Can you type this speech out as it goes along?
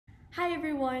Hi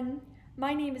everyone,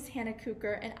 my name is Hannah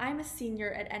Kuker and I'm a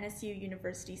senior at NSU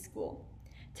University School.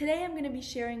 Today I'm going to be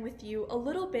sharing with you a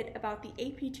little bit about the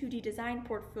AP2D design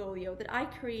portfolio that I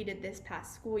created this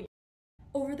past school year.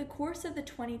 Over the course of the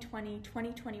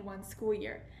 2020-2021 school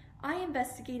year, I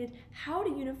investigated how to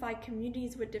unify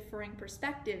communities with differing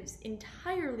perspectives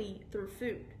entirely through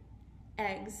food.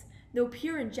 Eggs, though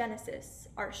pure in genesis,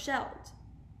 are shelled,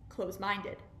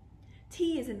 close-minded.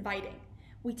 Tea is inviting.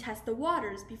 We test the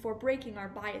waters before breaking our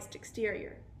biased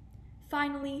exterior.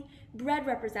 Finally, bread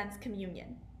represents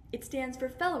communion. It stands for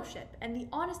fellowship and the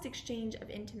honest exchange of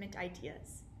intimate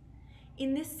ideas.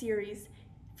 In this series,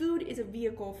 food is a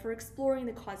vehicle for exploring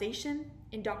the causation,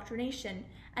 indoctrination,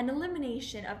 and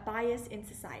elimination of bias in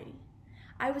society.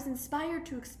 I was inspired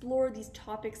to explore these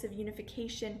topics of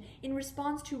unification in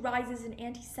response to rises in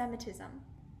anti-Semitism,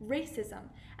 racism,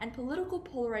 and political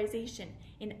polarization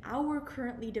in our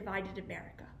currently divided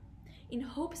America, in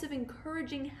hopes of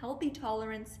encouraging healthy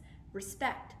tolerance,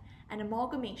 respect, and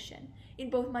amalgamation in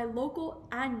both my local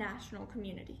and national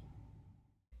community.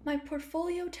 My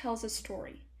portfolio tells a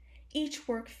story. Each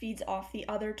work feeds off the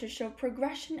other to show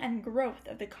progression and growth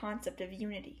of the concept of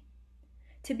unity.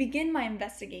 To begin my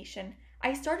investigation,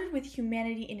 I started with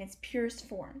humanity in its purest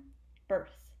form,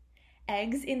 birth.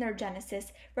 Eggs, in their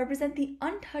genesis, represent the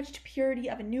untouched purity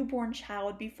of a newborn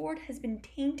child before it has been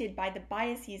tainted by the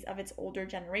biases of its older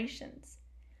generations.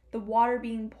 The water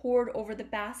being poured over the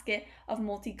basket of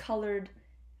multicolored,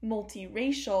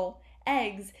 multiracial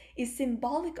eggs is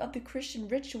symbolic of the Christian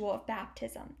ritual of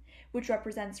baptism, which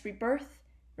represents rebirth,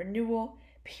 renewal,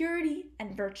 purity,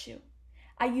 and virtue.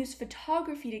 I used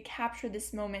photography to capture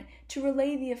this moment to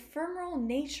relay the ephemeral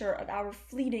nature of our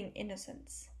fleeting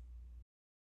innocence.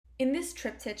 In this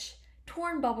triptych,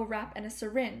 torn bubble wrap and a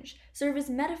syringe serve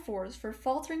as metaphors for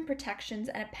faltering protections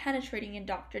and a penetrating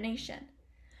indoctrination.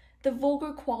 The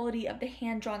vulgar quality of the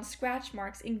hand-drawn scratch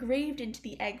marks engraved into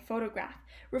the egg photograph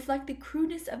reflect the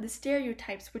crudeness of the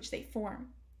stereotypes which they form.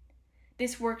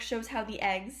 This work shows how the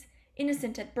eggs,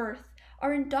 innocent at birth,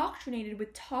 are indoctrinated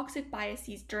with toxic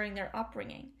biases during their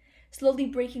upbringing, slowly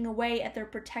breaking away at their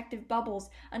protective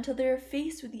bubbles until they are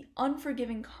faced with the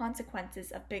unforgiving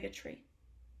consequences of bigotry.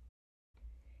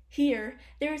 Here,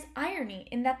 there is irony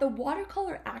in that the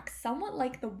watercolor acts somewhat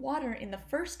like the water in the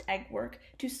first egg work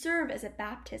to serve as a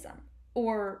baptism,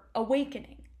 or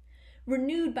awakening.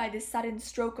 Renewed by this sudden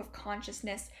stroke of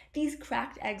consciousness, these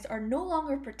cracked eggs are no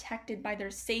longer protected by their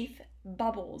safe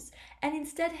bubbles, and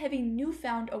instead have a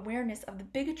newfound awareness of the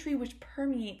bigotry which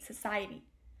permeates society.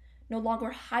 No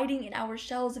longer hiding in our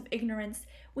shells of ignorance,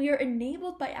 we are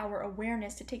enabled by our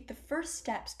awareness to take the first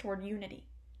steps toward unity.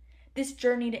 This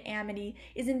journey to amity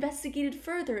is investigated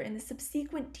further in the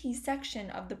subsequent T section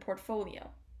of the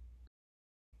portfolio.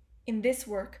 In this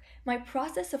work, my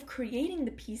process of creating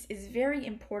the piece is very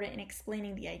important in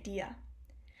explaining the idea.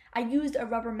 I used a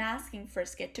rubber masking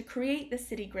frisket to create the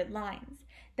city grid lines,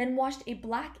 then washed a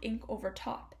black ink over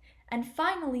top, and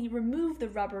finally removed the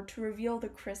rubber to reveal the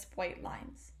crisp white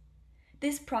lines.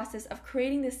 This process of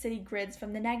creating the city grids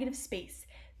from the negative space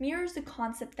mirrors the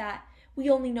concept that we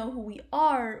only know who we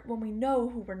are when we know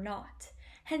who we're not,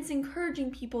 hence encouraging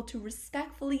people to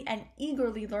respectfully and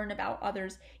eagerly learn about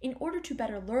others in order to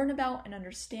better learn about and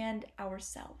understand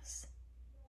ourselves.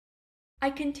 I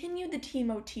continued the tea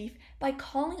motif by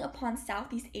calling upon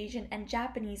Southeast Asian and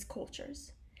Japanese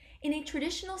cultures. In a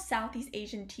traditional Southeast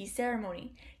Asian tea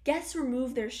ceremony, guests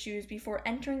remove their shoes before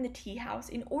entering the tea house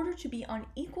in order to be on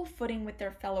equal footing with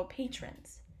their fellow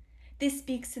patrons. This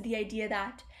speaks to the idea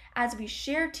that, as we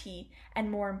share tea, and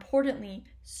more importantly,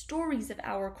 stories of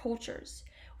our cultures,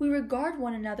 we regard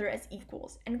one another as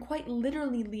equals and quite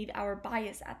literally leave our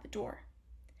bias at the door.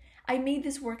 I made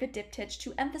this work a diptych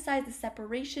to emphasize the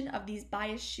separation of these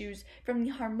biased shoes from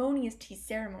the harmonious tea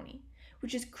ceremony,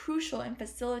 which is crucial in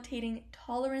facilitating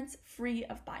tolerance free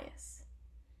of bias.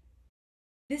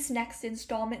 This next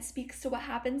installment speaks to what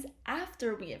happens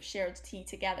after we have shared tea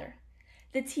together.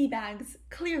 The tea bags,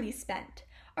 clearly spent,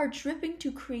 are dripping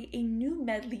to create a new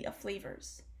medley of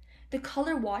flavors. The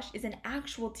color wash is an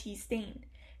actual tea stain,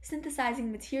 synthesizing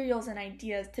materials and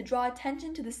ideas to draw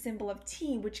attention to the symbol of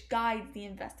tea which guides the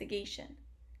investigation.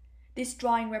 This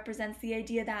drawing represents the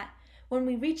idea that when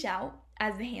we reach out,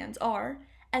 as the hands are,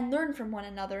 and learn from one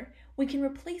another, we can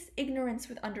replace ignorance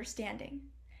with understanding.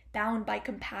 Bound by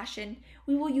compassion,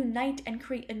 we will unite and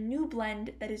create a new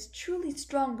blend that is truly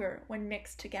stronger when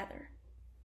mixed together.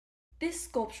 This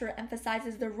sculpture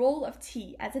emphasizes the role of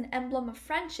tea as an emblem of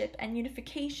friendship and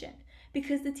unification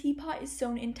because the teapot is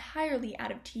sewn entirely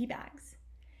out of tea bags.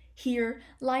 Here,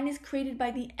 line is created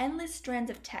by the endless strands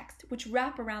of text which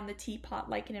wrap around the teapot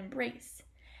like an embrace.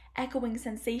 echoing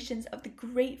sensations of the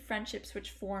great friendships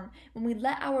which form when we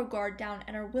let our guard down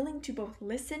and are willing to both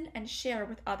listen and share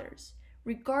with others,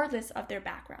 regardless of their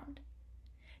background.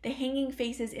 The hanging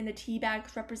faces in the tea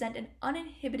bags represent an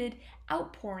uninhibited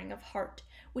outpouring of heart,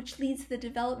 which leads to the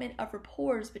development of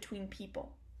rapport between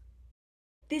people.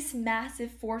 This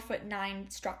massive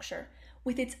 4'9" structure,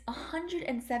 with its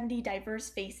 170 diverse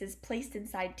faces placed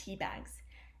inside tea bags,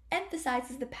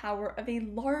 emphasizes the power of a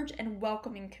large and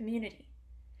welcoming community.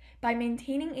 By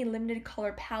maintaining a limited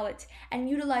color palette and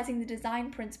utilizing the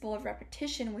design principle of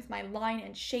repetition with my line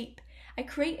and shape, I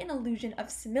create an illusion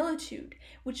of similitude,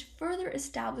 which further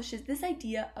establishes this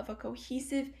idea of a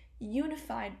cohesive,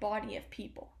 unified body of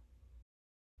people.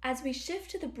 As we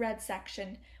shift to the bread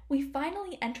section, we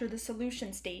finally enter the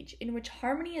solution stage, in which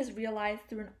harmony is realized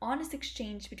through an honest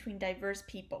exchange between diverse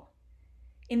people.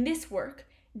 In this work,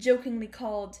 jokingly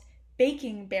called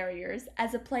baking barriers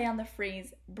as a play on the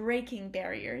phrase breaking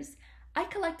barriers, I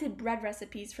collected bread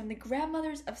recipes from the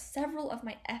grandmothers of several of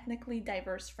my ethnically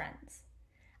diverse friends.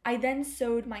 I then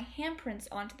sewed my handprints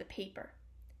onto the paper.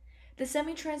 The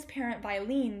semi-transparent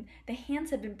violin the hands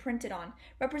have been printed on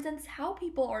represents how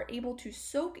people are able to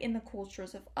soak in the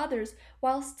cultures of others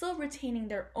while still retaining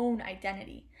their own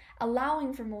identity,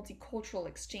 allowing for multicultural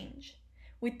exchange.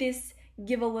 With this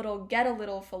give a little, get a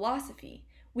little philosophy,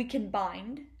 we can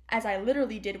bind, as I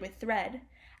literally did with thread,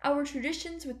 our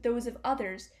traditions with those of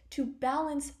others to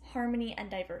balance harmony and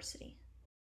diversity.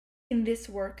 In this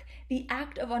work, the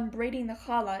act of unbraiding the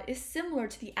challah is similar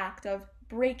to the act of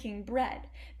breaking bread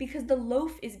because the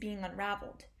loaf is being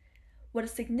unraveled. What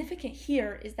is significant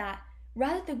here is that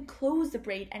rather than close the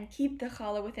braid and keep the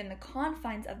challah within the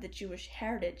confines of the Jewish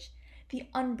heritage, the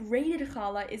unbraided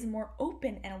challah is more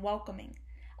open and welcoming,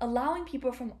 allowing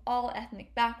people from all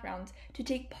ethnic backgrounds to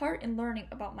take part in learning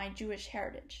about my Jewish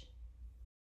heritage.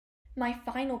 My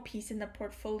final piece in the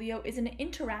portfolio is an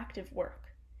interactive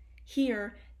work.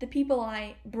 Here, the people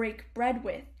I break bread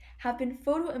with have been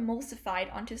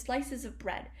photo-emulsified onto slices of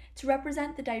bread to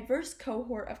represent the diverse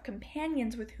cohort of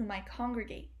companions with whom I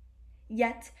congregate.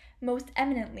 Yet, most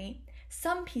eminently,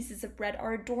 some pieces of bread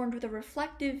are adorned with a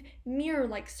reflective,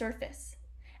 mirror-like surface.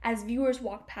 As viewers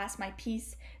walk past my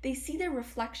piece, they see their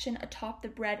reflection atop the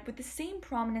bread with the same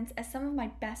prominence as some of my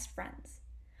best friends.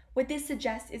 What this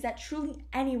suggests is that truly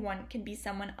anyone can be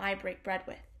someone I break bread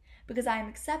with, because I am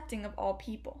accepting of all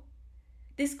people.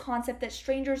 This concept that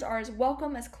strangers are as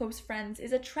welcome as close friends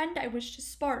is a trend I wish to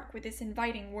spark with this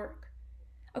inviting work.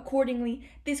 Accordingly,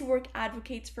 this work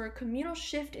advocates for a communal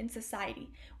shift in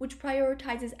society, which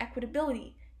prioritizes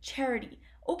equitability, charity,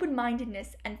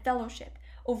 open-mindedness, and fellowship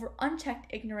over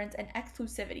unchecked ignorance and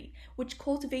exclusivity, which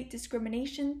cultivate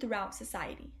discrimination throughout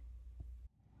society.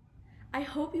 I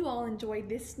hope you all enjoyed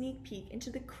this sneak peek into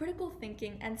the critical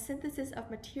thinking and synthesis of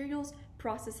materials,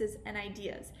 processes, and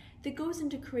ideas that goes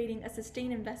into creating a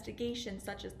sustained investigation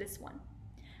such as this one.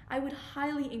 I would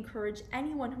highly encourage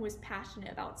anyone who is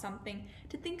passionate about something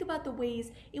to think about the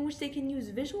ways in which they can use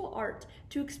visual art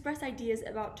to express ideas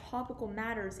about topical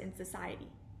matters in society.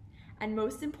 And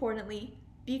most importantly,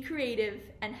 be creative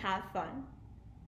and have fun.